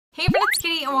Hey everyone, it's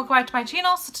Katie and welcome back to my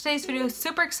channel. So today's video is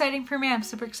super exciting for me. I'm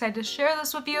super excited to share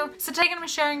this with you. So today I'm going to be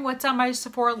sharing what's on my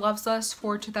Sephora Loves List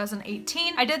for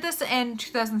 2018. I did this in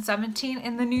 2017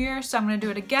 in the new year, so I'm going to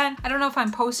do it again. I don't know if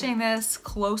I'm posting this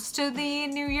close to the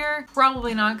new year.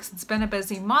 Probably not because it's been a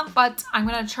busy month, but I'm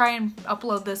going to try and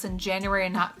upload this in January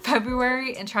and not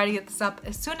February and try to get this up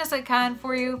as soon as I can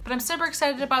for you. But I'm super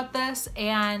excited about this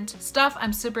and stuff.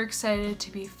 I'm super excited to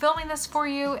be filming this for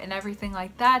you and everything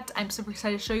like that. I'm super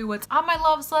excited to show you what's on my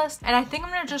loves list, and I think I'm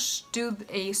gonna just do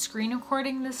a screen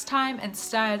recording this time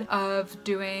instead of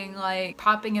doing like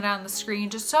popping it on the screen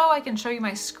just so I can show you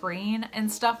my screen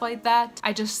and stuff like that.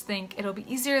 I just think it'll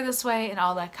be easier this way and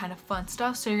all that kind of fun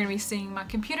stuff. So you're gonna be seeing my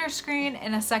computer screen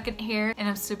in a second here, and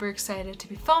I'm super excited to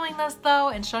be filming this though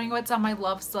and showing you what's on my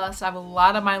loves list. I have a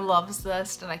lot on my loves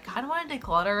list and I kind of want to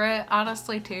declutter it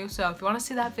honestly too, so if you want to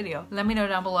see that video let me know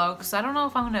down below because I don't know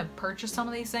if I'm gonna purchase some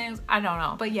of these things. I don't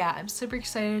know, but yeah, I'm super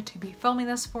excited to be filming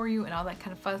this for you and all that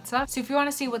kind of fun stuff. So if you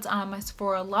want to see what's on my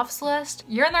Sephora loves list,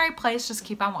 you're in the right place. Just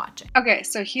keep on watching. Okay,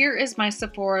 so here is my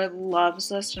Sephora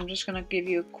loves list. I'm just gonna give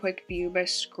you a quick view by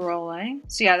scrolling.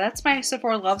 So yeah, that's my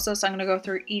Sephora loves list. I'm gonna go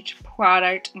through each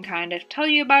product and kind of tell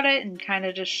you about it and kind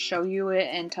of just show you it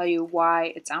and tell you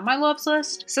why it's on my loves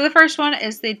list. So the first one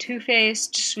is the Too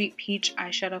Faced Sweet Peach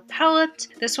eyeshadow palette.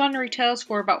 This one retails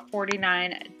for about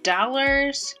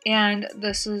 $49, and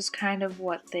this is kind of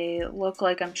what they look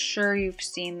like. I'm sure you've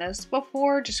seen this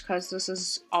before just because this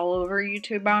is all over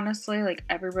YouTube, honestly. Like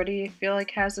everybody I feel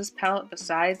like has this palette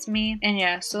besides me. And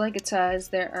yeah, so like it says,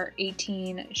 there are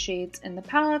 18 shades in the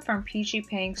palette, from peachy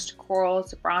pinks to corals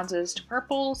to bronzes to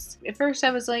purples. At first I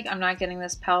was like, I'm not getting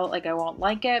this palette, like I won't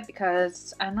like it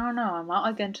because I don't know, I'm not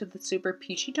like into the super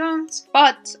peachy tones,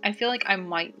 but I feel like I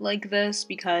might like this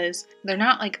because they're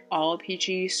not like all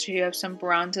peachy. So you have some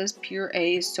bronzes. Pure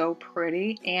A is so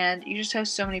pretty and you just have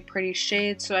so many pretty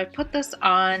shades. So I put this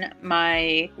on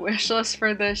my wish list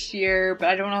for this year, but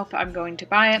I don't know if I'm going to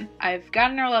buy it. I've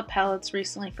gotten a lot of palettes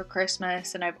recently for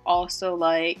Christmas, and I've also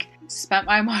like spent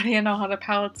my money on a lot of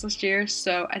palettes this year,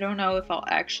 so I don't know if I'll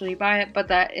actually buy it, but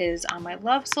that is on my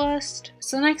loves list.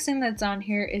 So the next thing that's on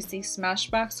here is the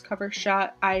Smashbox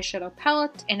Covershot eyeshadow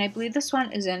palette, and I believe this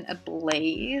one is in a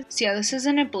blaze. So yeah, this is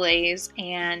in a blaze,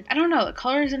 and I don't know, the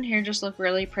colors in here just look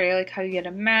really pretty, like how you get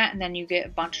a matte and then you get a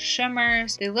bunch of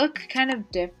shimmers. They look kind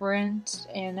of different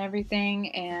and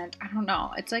everything, and I don't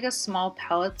know, it's like a small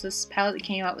palette. This palette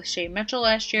came out with Shea Mitchell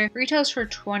last year, retails for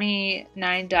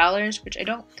 $29, which I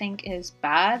don't think is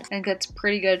bad. I think that's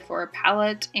pretty good for a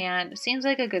palette and it seems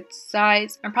like a good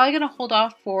size. I'm probably gonna hold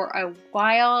off for a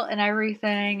while and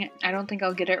everything. I don't think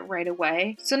I'll get it right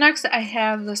away. So next I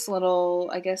have this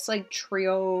little, I guess like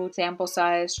trio sample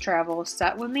size travel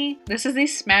set with me. This is the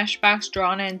Smashbox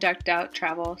Drawn and Decked Out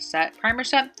Travel Set Primer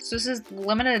Set. So this is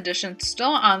limited edition, still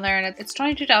on there, and it's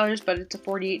 $22, but it's a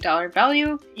 $48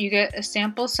 value. You get a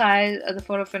sample size of the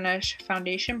Photo Finish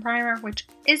Foundation Primer, which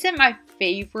isn't my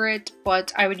favorite,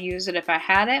 but I would use it if I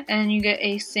had it. And then you get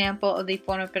a sample of the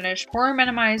Photo Finish Pore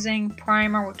Minimizing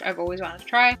Primer, which I've always wanted to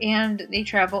try, and the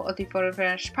travel of the Photo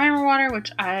Finish Primer Water,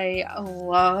 which I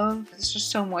love. It's just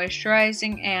so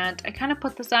moisturizing, and I kind of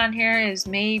put this on here as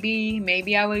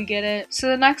maybe I would get it. So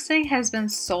the next thing has been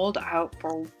sold out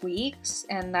for weeks,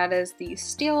 and that is the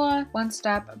Stilla One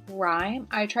Step Rime.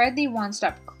 I tried the One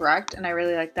Step Correct and I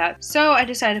really like that, so I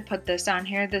decided to put this on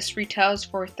here. This retails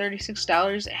for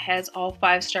 $36. It has all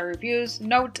 5-star reviews.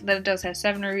 Note that it does have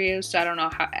 7 reviews, so I don't know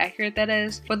how accurate that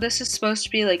is, but this is supposed to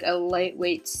be like a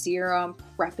lightweight serum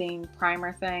prepping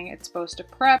primer thing. It's supposed to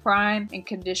prep, prime, and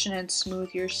condition and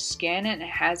smooth your skin, and it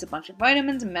has a bunch of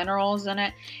vitamins and minerals in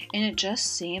it, and it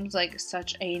just seems like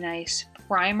such a nice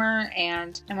primer,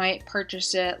 and I might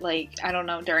purchase it like, I don't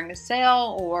know, during a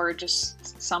sale or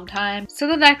just sometime. So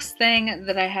the next thing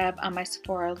that I have on my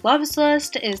Sephora loves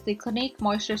list is the Clinique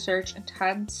Moisture Surge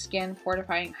Intense Skin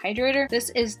Fortifying Hydrator. This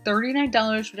is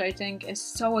 $39, which I think is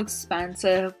so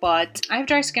expensive, but I have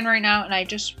dry skin right now and I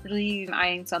just really am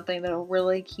eyeing something that'll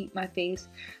really keep my face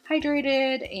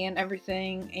hydrated and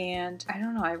everything, and I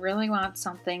don't know, I really want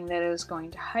something that is going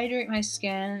to hydrate my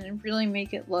skin and really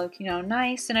make it look, you know,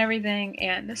 nice and everything.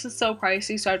 And this is so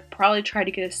pricey, so I'd probably try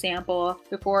to get a sample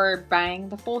before buying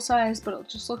the full size, but it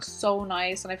just looks so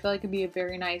nice and I feel like it'd be a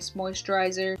very nice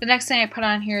moisturizer. The next thing I put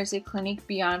on here is a Clinique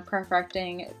Beyond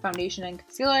Perfecting Foundation and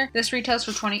Concealer. This retails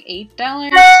for $28.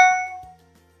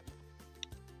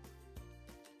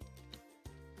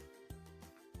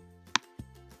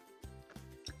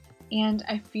 and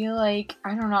I feel like,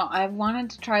 I don't know, I've wanted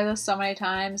to try this so many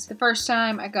times. The first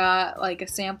time I got like a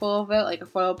sample of it, like a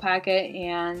foil packet,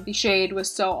 and the shade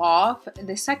was so off.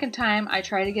 The second time I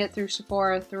tried to get through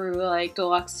Sephora through like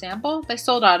deluxe sample, they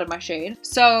sold out of my shade.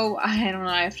 So I don't know,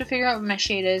 I have to figure out what my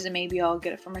shade is and maybe I'll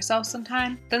get it for myself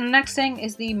sometime. Then the next thing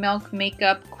is the Milk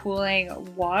Makeup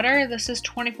Cooling Water. This is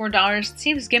 $24. It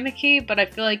seems gimmicky, but I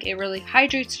feel like it really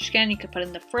hydrates your skin. You could put it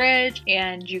in the fridge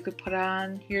and you could put it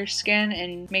on your skin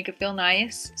and make it feel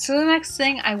nice. So the next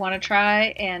thing I want to try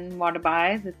and want to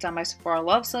buy that's on my Sephora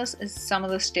loves list is some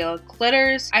of the Stilla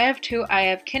glitters. I have two. I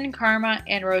have Kitten Karma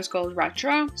and Rose Gold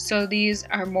Retro. So these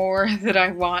are more that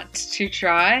I want to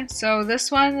try. So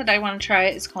this one that I want to try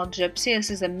is called Gypsy.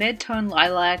 This is a mid-tone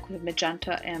lilac with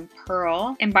magenta and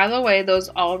pearl. And by the way, those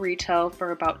all retail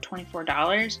for about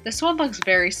 $24. This one looks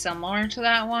very similar to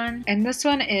that one. And this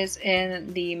one is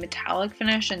in the metallic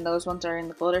finish and those ones are in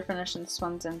the glitter finish and this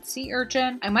one's in Sea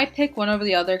Urchin. I might pick one over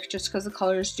the other just because the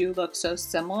colors do look so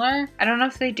similar. I don't know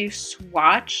if they do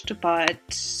swatched, but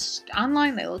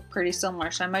online they look pretty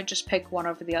similar, so I might just pick one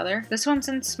over the other. This one's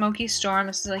in Smoky Storm.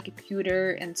 This is like a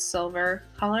pewter and silver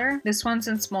color. This one's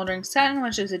in Smoldering Satin,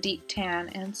 which is a deep tan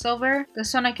and silver.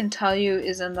 This one I can tell you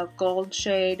is in the gold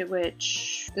shade,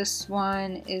 which this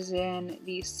one is in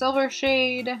the silver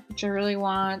shade, which I really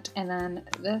want. And then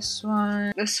this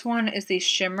one is the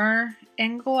shimmer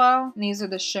and glow. And these are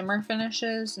the shimmer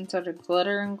finishes instead of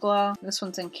glitter and glow. This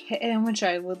one's in Kitten, which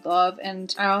I would love.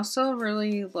 And I also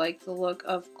really like the look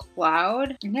of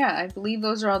Cloud. And yeah, I believe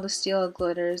those are all the Stilla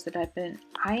glitters that I've been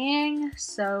eyeing.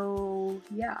 So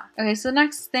yeah. Okay, so the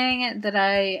next thing that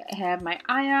I have my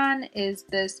eye on is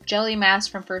this jelly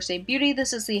mask from First Aid Beauty.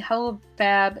 This is the Hello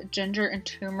Fab Ginger and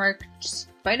Turmeric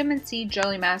Vitamin C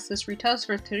Jelly Mask. This retails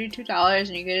for $32 and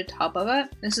you get a tub of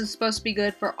it. This is supposed to be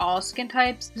good for all skin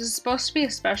types. This is supposed to be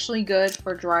especially good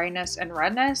for dryness and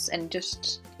redness and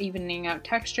just evening out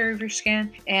texture of your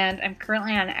skin. And I'm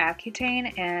currently on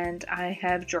Accutane and I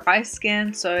have dry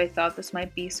skin, so I thought this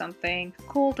might be something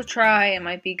cool to try. It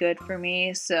might be good for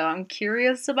me, so I'm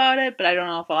curious about it, but I don't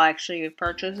know if I'll actually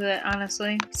purchase it,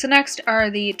 honestly. So next are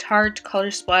the Tarte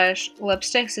Color Splash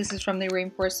lipsticks. This is from the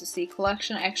Rainforest to Sea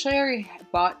collection. I actually already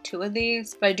bought two of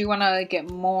these, but I do want to get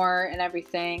more and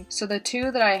everything. So the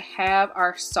two that I have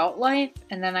are Salt Life,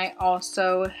 and then I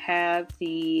also have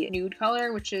the nude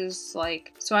color, which is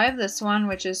like, so I have this one,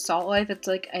 which is Salt Life. It's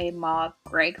like a mauve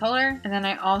gray color. And then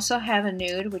I also have a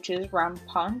nude, which is Rum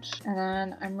Punch. And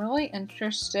then I'm really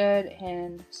interested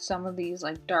in some of these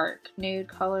like dark nude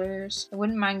colors. I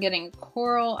wouldn't mind getting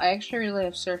coral. I actually really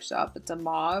have Surf's Up. It's a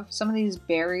mauve. Some of these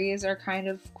berries are kind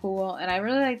of cool. And I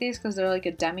really like these because they're like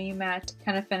a demi matte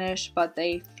kind of finish, but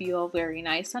they feel very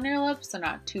nice on your lips. They're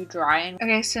not too drying.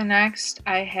 Okay, so next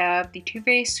I have the Too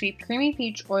Faced Sweet Creamy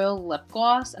Peach Oil Lip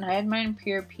Gloss, and I had mine in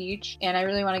Pure Peach, and I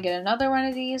really want to get another one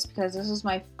of these because this is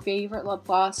my favorite lip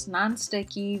gloss,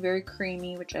 non-sticky, very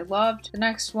creamy, which I loved. The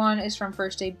next one is from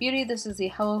First Aid Beauty. This is the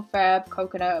Hello Fab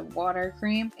Coconut Water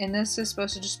Cream, and this is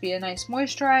supposed to just be a nice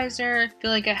moisturizer. I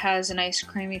feel like it has a nice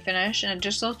creamy finish, and it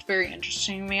just looks very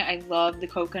interesting to me. I love the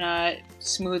coconut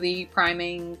smoothie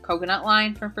priming coconut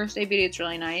line from First Aid Beauty. It's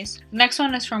really nice. The next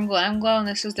one is from Glam Glow, and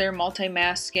this is their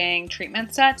multi-masking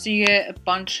treatment set. So you get a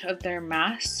bunch of their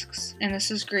masks, and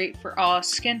this is great for all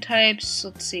skin types.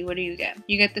 Let's see, what do you get?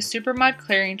 You get the Super Mud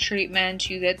Clearing Treatment,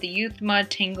 you get the Youth Mud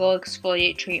Tingle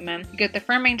Exfoliate Treatment, you get the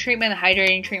Firming Treatment, the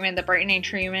Hydrating Treatment, the Brightening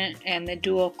Treatment, and the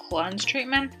Dual Cleanse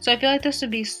Treatment. So I feel like this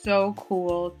would be so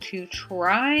cool to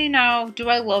try. Now, do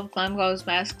I love Glam Glow's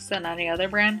masks than any other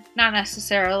brand? Not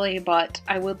necessarily, but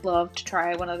I would love to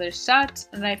try one of their sets,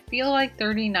 and I feel like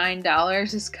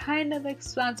 $39 is kind of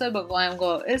expensive, but Glam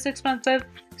Glow is expensive.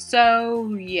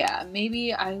 So yeah,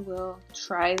 maybe I will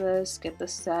try this, get the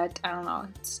set. I don't know.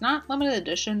 It's not limited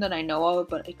edition that I know of,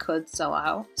 but it could sell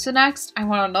out. So next, I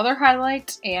want another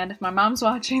highlight, and if my mom's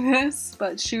watching this,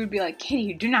 but she would be like, Katie,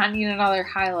 you do not need another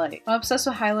highlight. I'm obsessed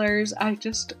with highlighters.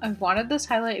 I wanted this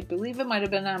highlight. I believe it might have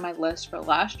been on my list for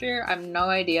last year. I have no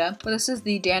idea. But this is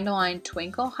the Dandelion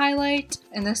Twinkle highlight,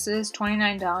 and this is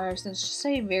 $29. It's just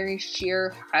a very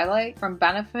sheer highlight from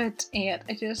Benefit, and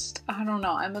I don't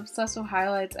know. I'm obsessed with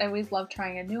highlights. I always love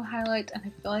trying a new highlight, and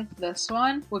I feel like this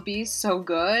one would be so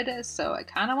good, so I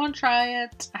kind of want to try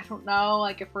it. I don't know,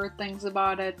 like, I've heard things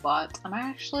about it, but I'm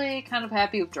actually kind of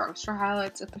happy with drugstore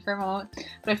highlights at the current moment,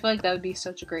 but I feel like that would be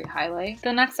such a great highlight.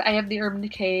 So next, I have the Urban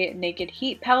Decay Naked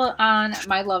Heat palette on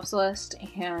my loves list,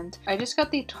 and I just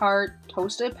got the Tarte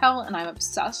Toasted palette, and I'm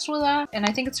obsessed with that, and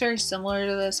I think it's very similar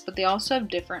to this, but they also have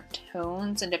different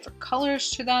tones and different colors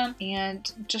to them,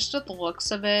 and just at the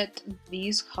looks of it,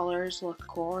 these colors look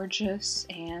gorgeous,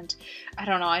 and I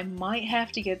don't know, I might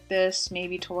have to get this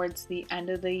maybe towards the end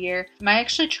of the year. I might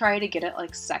actually try to get it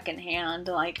like secondhand,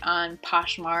 like on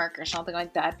Poshmark or something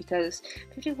like that, because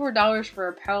 $54 for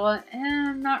a palette, and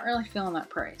I'm not really feeling that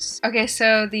price. Okay,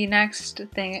 so the next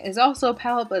thing is also a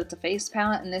palette, but it's a face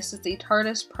palette, and this is the Tarte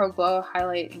Pro Glow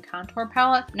Highlight and Contour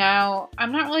Palette. Now,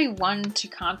 I'm not really one to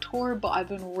contour, but I've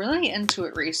been really into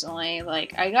it recently.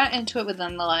 Like, I got into it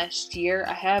within the last year.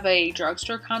 I have a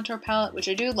drugstore contour palette, which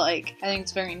I do like. I think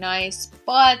it's very nice,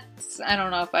 but I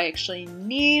don't know if I actually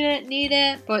need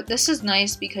it. But this is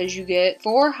nice because you get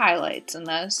 4 highlights in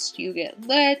this. You get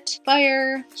Lit,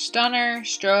 Fire, Stunner,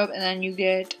 Strobe, and then you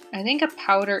get, I think, a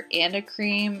powder and a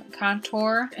cream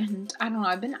contour. And I don't know,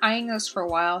 I've been eyeing this for a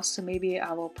while, so maybe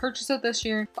I will purchase it this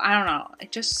year. But I don't know,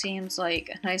 it just seems like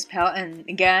a nice palette. And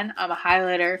again, I'm a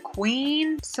highlighter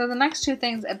queen. So the next 2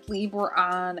 things I believe were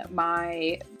on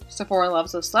my Sephora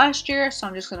Loves List last year, so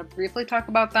I'm just going to briefly talk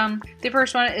about them. The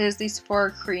first one is the Sephora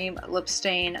Cream Lip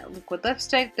Stain Liquid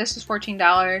Lipstick. This is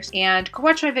 $14, and go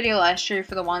watch my video last year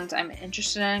for the ones I'm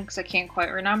interested in, because I can't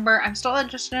quite remember. I'm still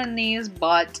interested in these,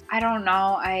 but I don't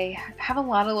know. I have a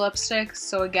lot of lipsticks,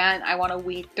 so again, I want to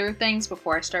weed through things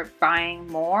before I start buying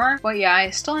more. But yeah,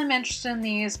 I still am interested in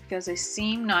these because they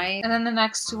seem nice. And then the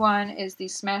next one is the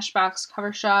Smashbox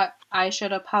Covershot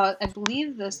Eyeshadow Palette. I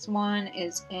believe this one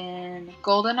is in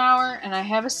Golden Hour, and I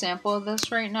have a sample of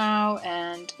this right now,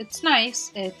 and it's nice.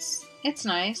 It's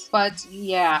nice, but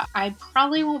yeah, I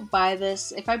probably won't buy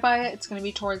this. If I buy it, it's going to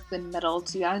be towards the middle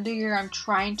to the end of the year. I'm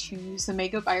trying to use the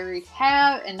makeup I already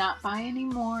have and not buy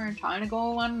anymore. I'm trying to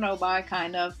go on no-buy,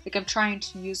 kind of. Like, I'm trying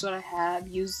to use what I have,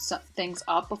 use some things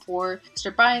up before I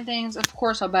start buying things. Of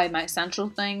course, I'll buy my essential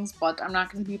things, but I'm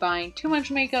not going to be buying too much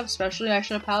makeup, especially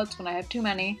eyeshadow palettes when I have too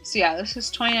many. So yeah, this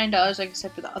is $29, like I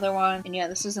said, for the other one. And yeah,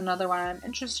 this is another one I'm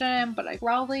interested in, but I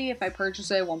probably, if I purchase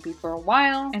it, won't be for a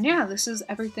while. And yeah, this is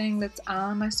everything that's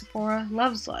on my Sephora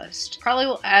Loves List. Probably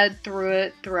will add through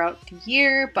it throughout the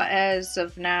year, but as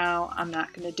of now, I'm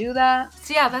not going to do that.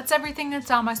 So yeah, that's everything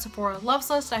that's on my Sephora Loves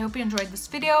List. I hope you enjoyed this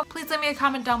video. Please leave me a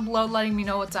comment down below letting me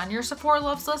know what's on your Sephora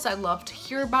Loves List. I'd love to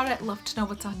hear about it. I'd love to know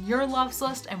what's on your Loves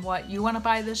List and what you want to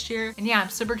buy this year. And yeah, I'm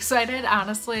super excited.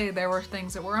 Honestly, there were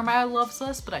things that were on my Loves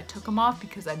List, but I took them off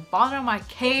because I bought them. I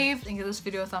caved. And give this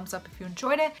video a thumbs up if you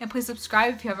enjoyed it. And please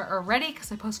subscribe if you haven't already, because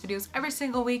I post videos every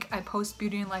single week. I post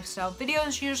beauty and lifestyle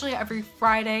videos usually every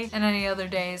Friday, and any other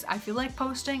days I feel like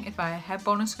posting if I have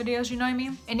bonus videos, you know what I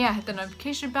mean? And yeah, hit the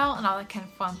notification bell and all that kind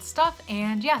of fun stuff.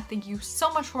 And yeah, thank you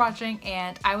so much for watching,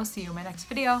 and I will see you in my next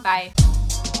video. Bye.